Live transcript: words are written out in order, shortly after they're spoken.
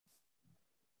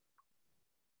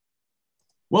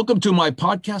Welcome to my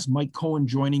podcast. Mike Cohen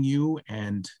joining you,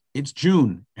 and it's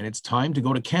June, and it's time to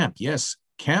go to camp. Yes,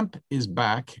 camp is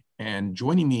back, and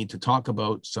joining me to talk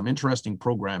about some interesting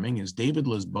programming is David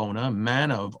Lisbona,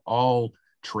 man of all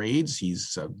trades.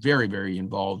 He's very, very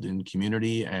involved in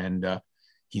community, and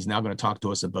he's now going to talk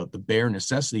to us about the Bare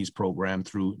Necessities program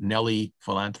through Nelly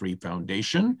Philanthropy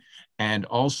Foundation, and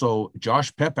also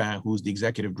Josh Pepin, who's the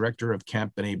executive director of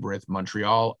Camp B'nai B'rith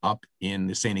Montreal up in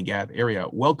the St. Agathe area.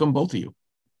 Welcome, both of you.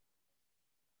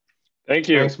 Thank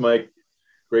you. Thanks, Mike.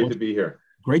 Great to be here.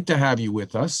 Great to have you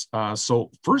with us.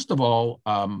 So first of all,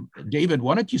 David,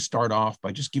 why don't you start off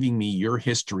by just giving me your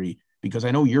history, because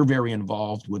I know you're very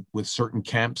involved with certain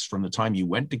camps from the time you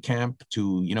went to camp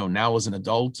to, now as an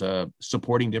adult,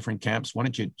 supporting different camps. Why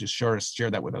don't you just share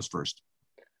that with us first?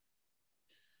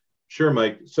 Sure,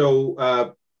 Mike.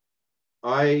 So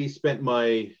I spent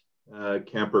my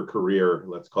camper career,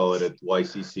 let's call it, at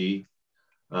YCC.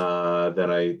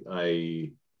 Then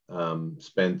I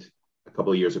spent a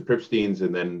couple of years at Pripstein's,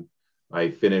 and then I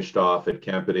finished off at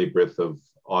Camp B'nai B'rith of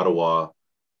Ottawa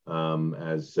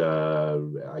as,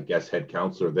 I guess, head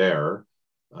counselor there.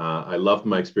 I loved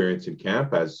my experience in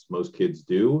camp, as most kids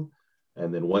do.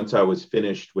 And then once I was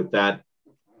finished with that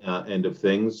end of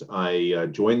things, I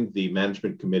joined the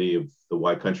management committee of the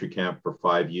Y Country Camp for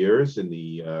 5 years in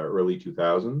the early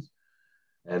 2000s.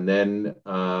 And then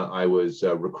I was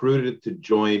recruited to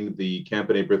join the Camp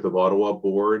B'nai B'rith of Ottawa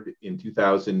board in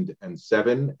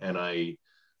 2007, and I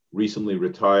recently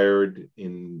retired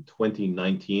in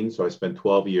 2019. So I spent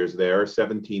 12 years there,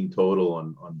 17 total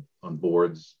on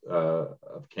boards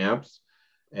of camps,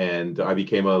 and I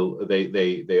became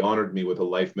they honored me with a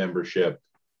life membership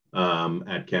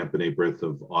at Camp B'nai B'rith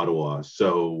of Ottawa.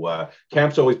 So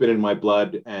camp's always been in my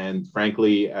blood, and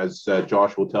frankly, as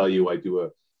Josh will tell you, I do a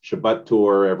Shabbat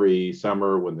tour every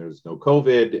summer when there's no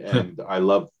COVID, and I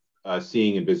love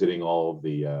seeing and visiting all of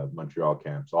the Montreal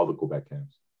camps, all the Quebec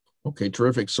camps. Okay,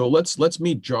 terrific. So let's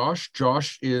meet Josh.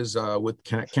 Josh is with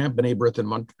Camp B'nai B'rith in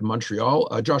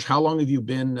Montreal. Josh, how long have you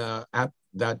been at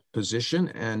that position,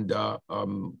 and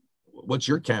what's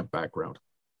your camp background?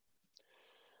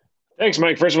 Thanks,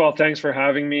 Mike. First of all, thanks for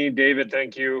having me. David,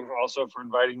 thank you also for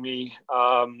inviting me.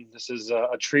 This is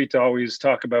a treat to always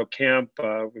talk about camp.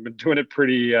 We've been doing it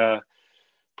pretty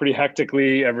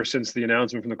hectically ever since the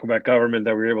announcement from the Quebec government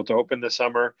that we were able to open this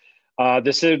summer.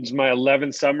 This is my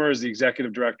 11th summer as the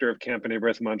executive director of Camp B'nai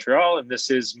B'rith Montreal, and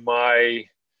this is my,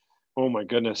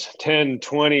 10,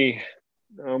 20,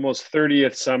 almost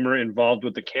 30th summer involved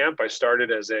with the camp. I started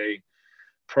as a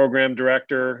program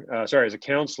director, as a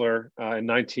counselor in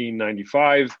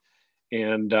 1995.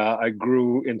 And I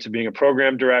grew into being a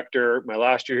program director. My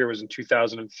last year here was in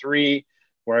 2003,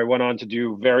 where I went on to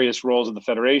do various roles at the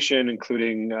Federation,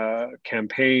 including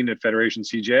campaign at Federation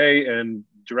CJ and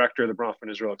director of the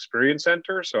Bronfman Israel Experience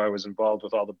Center. So I was involved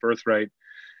with all the birthright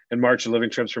and March of Living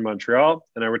trips for Montreal.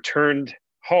 And I returned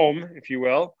home, if you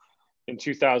will, in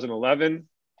 2011.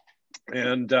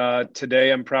 And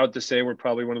today I'm proud to say we're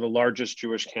probably one of the largest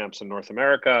Jewish camps in North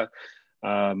America.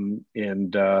 And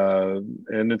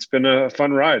it's been a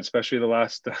fun ride, especially the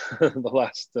last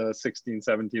 16,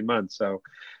 17 months. So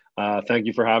thank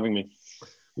you for having me.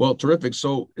 Well, terrific.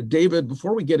 So David,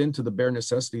 before we get into the Bare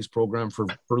Necessities program, for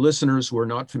listeners who are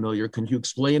not familiar, can you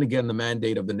explain again the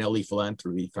mandate of the Nelly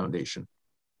Philanthropy Foundation?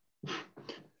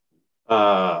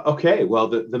 Okay, well,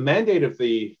 the mandate of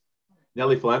the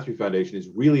Nelly Philanthropy Foundation is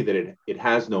really that it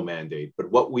has no mandate,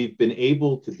 but what we've been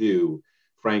able to do,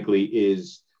 frankly,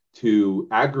 is to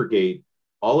aggregate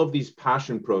all of these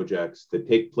passion projects that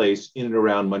take place in and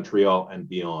around Montreal and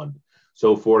beyond.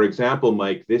 So, for example,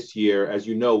 Mike, this year, as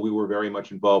you know, we were very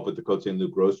much involved with the Côte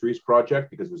Saint-Luc Groceries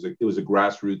Project because it was a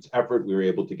grassroots effort. We were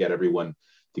able to get everyone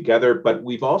together, but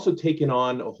we've also taken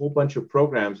on a whole bunch of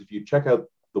programs. If you check out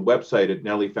the website at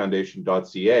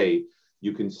nellyfoundation.ca,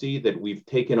 you can see that we've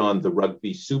taken on the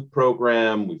Rugby Soup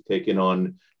program. We've taken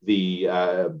on the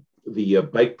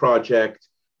bike project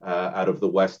out of the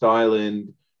West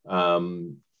Island. We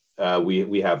have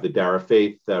the Dara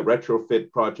Faith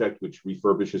retrofit project, which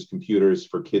refurbishes computers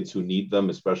for kids who need them,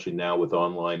 especially now with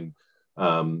online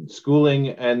schooling.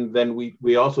 And then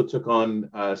we also took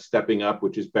on Stepping Up,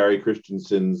 which is Barry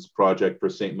Christensen's project for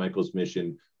St. Michael's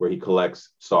Mission, where he collects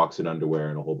socks and underwear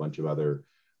and a whole bunch of other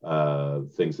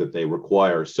things that they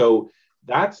require. So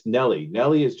that's Nelly.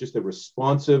 Nelly is just a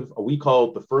responsive, we call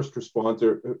it the first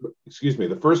responders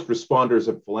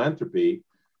of philanthropy.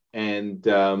 And,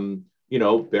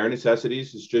 Bare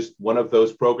Necessities is just one of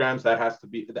those programs that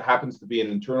happens to be an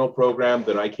internal program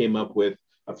that I came up with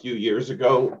a few years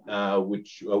ago,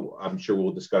 which I'm sure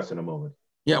we'll discuss in a moment.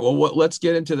 Yeah, well, let's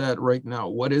get into that right now.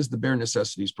 What is the Bare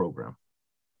Necessities program?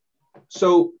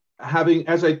 So having,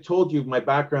 as I told you, my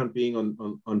background being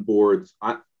on boards,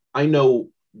 I know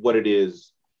what it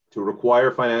is to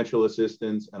require financial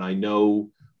assistance, and I know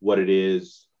what it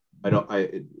is.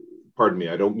 Pardon me,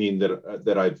 I don't mean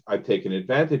that I've taken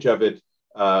advantage of it,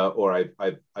 or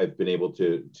I've been able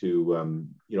to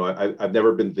I've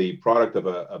never been the product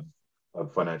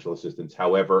of financial assistance.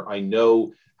 However, I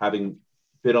know, having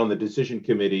been on the decision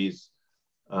committees,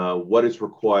 what is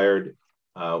required,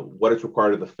 what is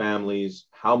required of the families,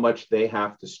 how much they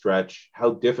have to stretch,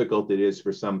 how difficult it is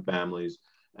for some families.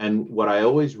 And what I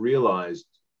always realized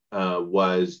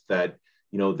was that,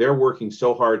 they're working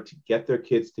so hard to get their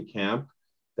kids to camp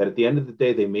that at the end of the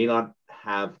day, they may not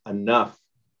have enough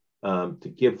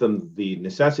to give them the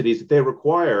necessities that they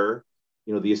require,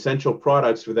 the essential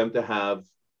products for them to have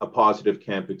a positive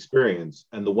camp experience.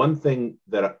 And the one thing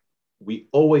that we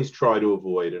always try to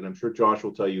avoid, and I'm sure Josh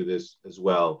will tell you this as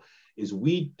well, is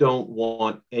we don't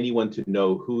want anyone to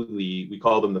know who we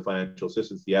call them the financial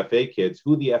assistants, the FA kids,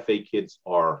 who the FA kids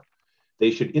are.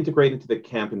 They should integrate into the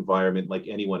camp environment like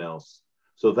anyone else.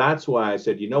 So that's why I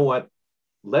said, you know what?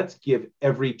 Let's give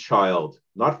every child,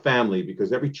 not family,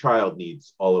 because every child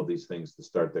needs all of these things to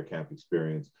start their camp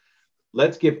experience.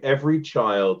 Let's give every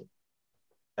child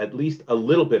at least a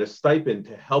little bit of stipend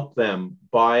to help them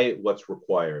buy what's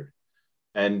required.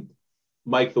 And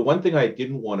Mike, the one thing I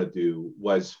didn't want to do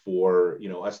was for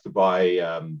us to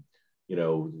buy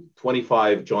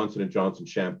 25 Johnson and Johnson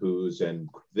shampoos and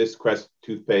this Crest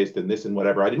toothpaste and this and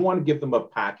whatever. I didn't want to give them a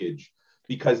package,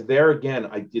 because there again,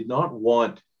 I did not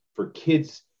want for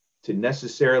kids to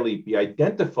necessarily be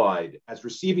identified as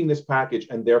receiving this package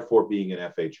and therefore being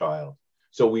an FA child.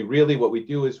 So what we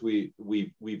do is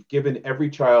we've given every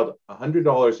child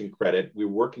 $100 in credit. We're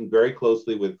working very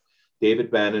closely with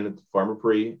David Bannon at the Farmer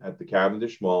Prix at the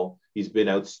Cavendish Mall. He's been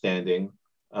outstanding.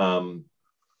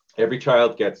 Every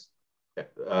child gets,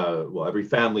 every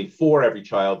family for every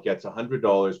child gets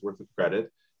 $100 worth of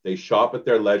credit. They shop at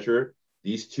their leisure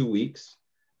these 2 weeks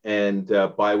and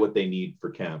buy what they need for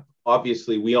camp.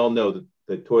 Obviously, we all know that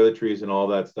the toiletries and all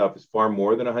that stuff is far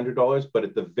more than $100, but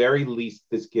at the very least,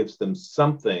 this gives them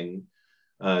something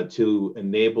to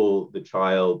enable the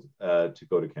child to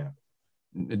go to camp.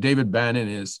 David Bannon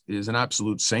is an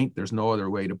absolute saint. There's no other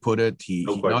way to put it. He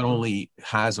not only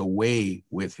has a way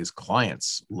with his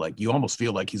clients, like you almost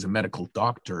feel like he's a medical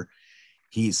doctor.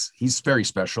 He's very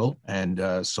special,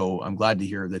 and so I'm glad to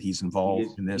hear that he's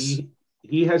involved in this.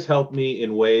 He has helped me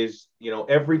in ways,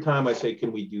 every time I say,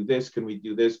 can we do this? Can we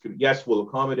do this? Yes, we'll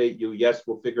accommodate you. Yes,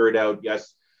 we'll figure it out.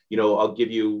 Yes, I'll give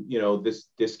you, this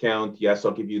discount. Yes,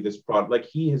 I'll give you this product. Like,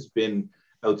 he has been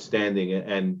outstanding.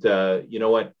 And you know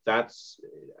what?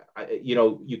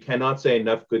 You cannot say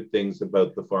enough good things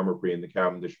about the Farmer Prix and the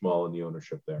Cavendish Mall and the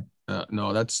ownership there.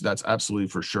 No, that's absolutely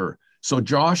for sure. So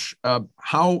Josh,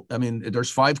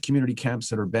 there's 5 community camps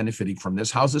that are benefiting from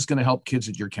this. How's this going to help kids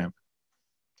at your camp?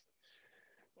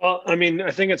 Well, I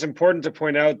think it's important to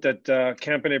point out that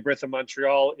Camp B'nai B'rith of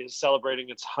Montreal is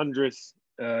celebrating its 100th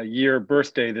year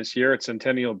birthday this year, its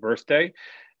centennial birthday.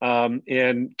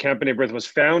 And Camp B'nai B'rith was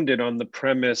founded on the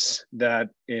premise that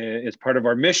it's part of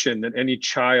our mission that any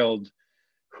child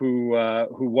who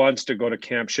wants to go to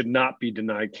camp should not be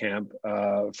denied camp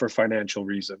for financial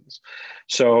reasons.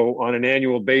 So on an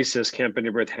annual basis, Camp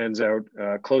B'nai B'rith hands out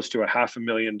close to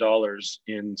 $500,000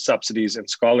 in subsidies and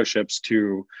scholarships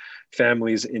to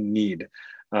families in need.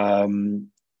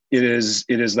 It is,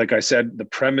 like I said, the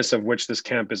premise of which this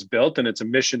camp is built, and it's a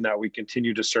mission that we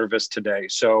continue to service today.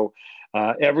 So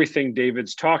everything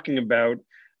David's talking about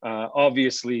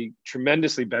obviously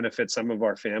tremendously benefits some of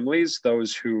our families,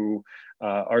 those who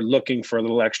are looking for a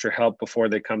little extra help before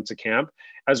they come to camp.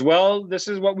 As well, this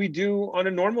is what we do on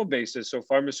a normal basis. So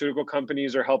pharmaceutical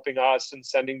companies are helping us and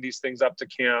sending these things up to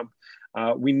camp.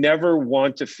 We never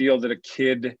want to feel that a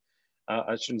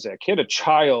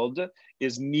child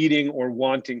is needing or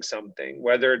wanting something,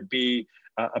 whether it be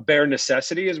a bare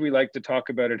necessity, as we like to talk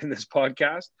about it in this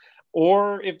podcast,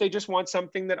 or if they just want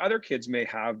something that other kids may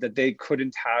have that they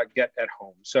couldn't get at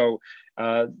home. So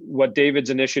what David's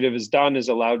initiative has done is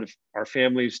allowed our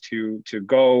families to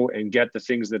go and get the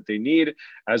things that they need.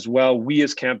 As well, we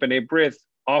as Camp B'nai B'rith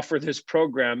offer this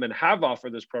program and have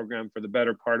offered this program for the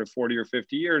better part of 40 or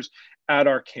 50 years at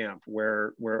our camp,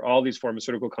 where all these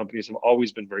pharmaceutical companies have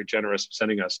always been very generous,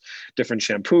 sending us different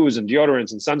shampoos and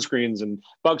deodorants and sunscreens and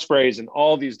bug sprays and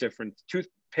all these different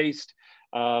toothpaste.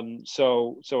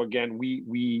 So again,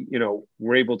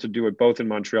 we're able to do it both in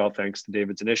Montreal, thanks to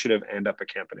David's initiative, and up at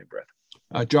Camp B'nai B'rith.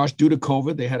 Josh, due to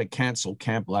COVID, they had to cancel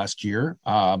camp last year,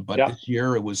 but Yeah. this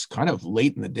year it was kind of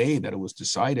late in the day that it was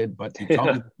decided. But you tell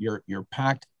Yeah. me you're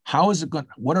packed. How is it going?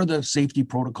 What are the safety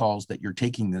protocols that you're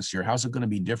taking this year? How's it going to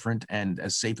be different and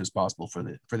as safe as possible for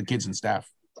the kids and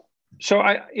staff? So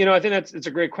I think it's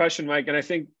a great question, Mike. And I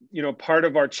think, part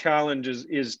of our challenge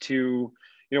is to,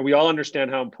 we all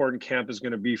understand how important camp is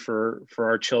going to be for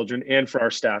our children and for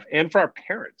our staff and for our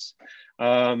parents,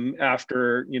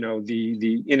 after,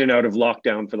 the in and out of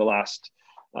lockdown for the last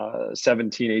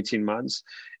 17, 18 months.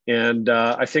 And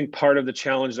I think part of the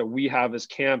challenge that we have as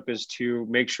camp is to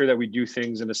make sure that we do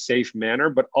things in a safe manner,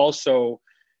 but also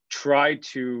try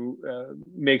to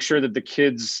make sure that the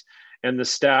kids and the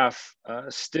staff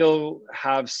still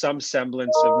have some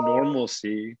semblance of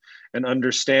normalcy and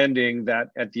understanding that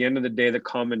at the end of the day, the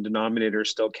common denominator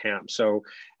is still camp. So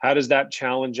how does that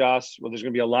challenge us? Well, there's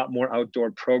going to be a lot more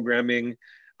outdoor programming.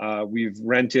 We've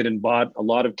rented and bought a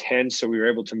lot of tents, so we were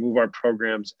able to move our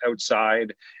programs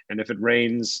outside. And if it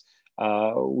rains,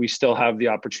 we still have the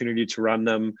opportunity to run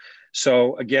them.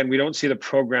 So again, we don't see the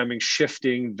programming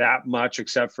shifting that much,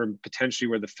 except for potentially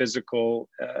where the physical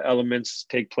elements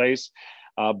take place.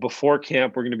 Before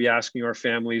camp, we're going to be asking our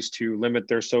families to limit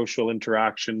their social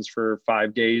interactions for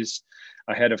 5 days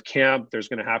ahead of camp. There's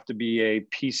going to have to be a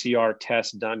PCR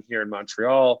test done here in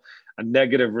Montreal. A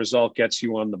negative result gets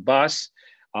you on the bus.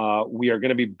 We are going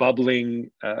to be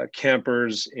bubbling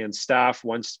campers and staff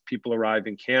once people arrive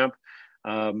in camp.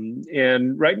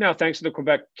 And right now, thanks to the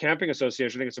Quebec Camping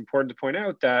Association, I think it's important to point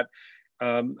out that,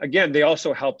 again, they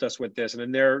also helped us with this. And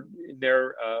in their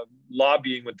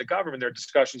lobbying with the government, their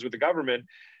discussions with the government,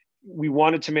 we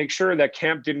wanted to make sure that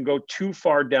camp didn't go too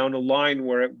far down a line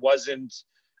where it wasn't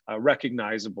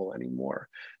recognizable anymore.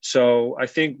 So I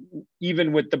think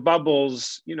even with the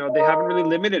bubbles, they haven't really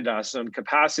limited us on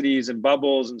capacities and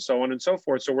bubbles and so on and so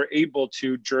forth. So we're able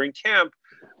to, during camp,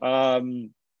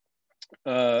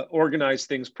 organize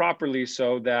things properly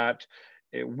so that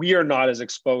we are not as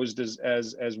exposed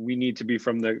as we need to be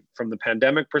from the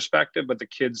pandemic perspective, but the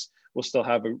kids will still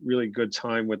have a really good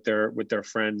time with their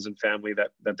friends and family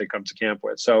that they come to camp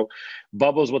with. So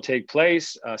bubbles will take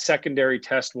place. Secondary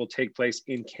test will take place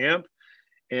in camp.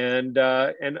 And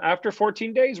after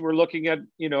 14 days, we're looking at,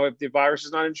 if the virus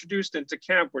is not introduced into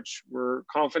camp, which we're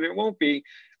confident won't be,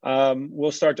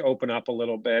 we'll start to open up a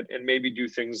little bit and maybe do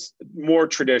things more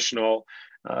traditional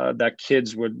that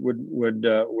kids would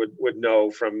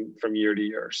know from year to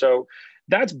year. So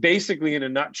that's basically, in a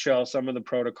nutshell, some of the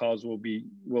protocols we'll be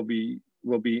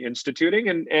instituting.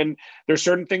 And there's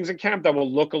certain things in camp that will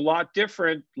look a lot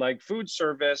different, like food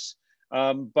service.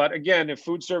 But again, if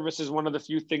food service is one of the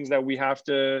few things that we have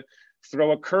to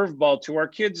throw a curveball to our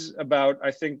kids about,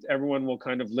 I think everyone will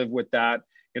kind of live with that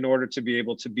in order to be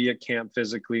able to be at camp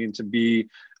physically and to be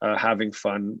having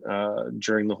fun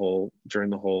during the whole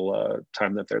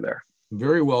time that they're there.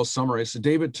 Very well summarized. So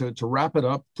David, to wrap it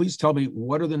up, please tell me,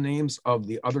 what are the names of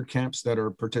the other camps that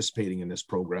are participating in this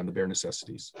program, the Bare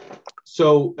Necessities?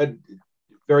 So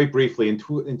very briefly, in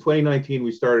 2019,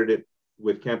 we started it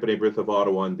with Camp Aîné Brith of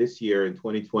Ottawa. And this year in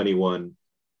 2021,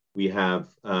 we have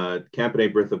Camp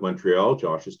Aîné Brith of Montreal,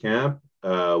 Josh's camp,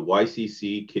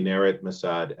 YCC, Kinneret,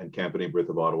 Massad, and Camp Aîné Brith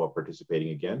of Ottawa participating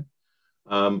again.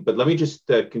 But let me just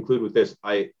conclude with this.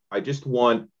 I just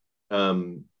want,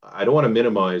 I don't want to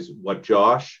minimize what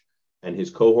Josh and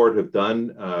his cohort have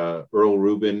done. Earl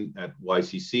Rubin at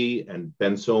YCC and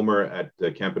Ben Sommer at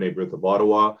Camp Aîné Brith of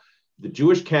Ottawa. The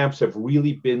Jewish camps have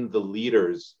really been the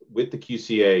leaders with the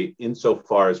QCA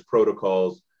insofar as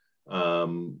protocols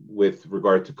with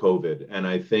regard to COVID. And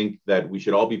I think that we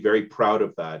should all be very proud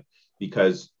of that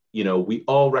because, we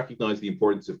all recognize the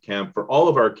importance of camp for all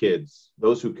of our kids,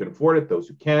 those who can afford it, those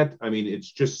who can't. I mean,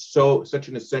 it's just such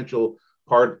an essential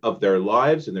part of their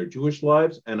lives and their Jewish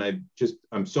lives. And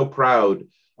I'm so proud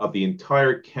of the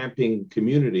entire camping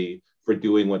community for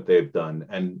doing what they've done.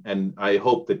 And I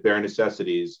hope that Bare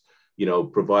Necessities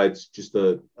provides just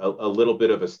a little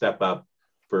bit of a step up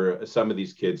for some of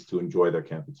these kids to enjoy their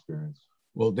camp experience.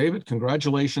 Well, David,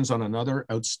 congratulations on another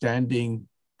outstanding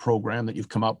program that you've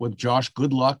come up with. Josh,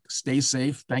 good luck. Stay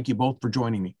safe. Thank you both for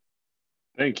joining me.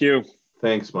 Thank you.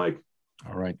 Thanks, Mike.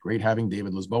 All right. Great having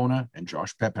David Lisbona and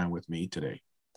Josh Pepin with me today.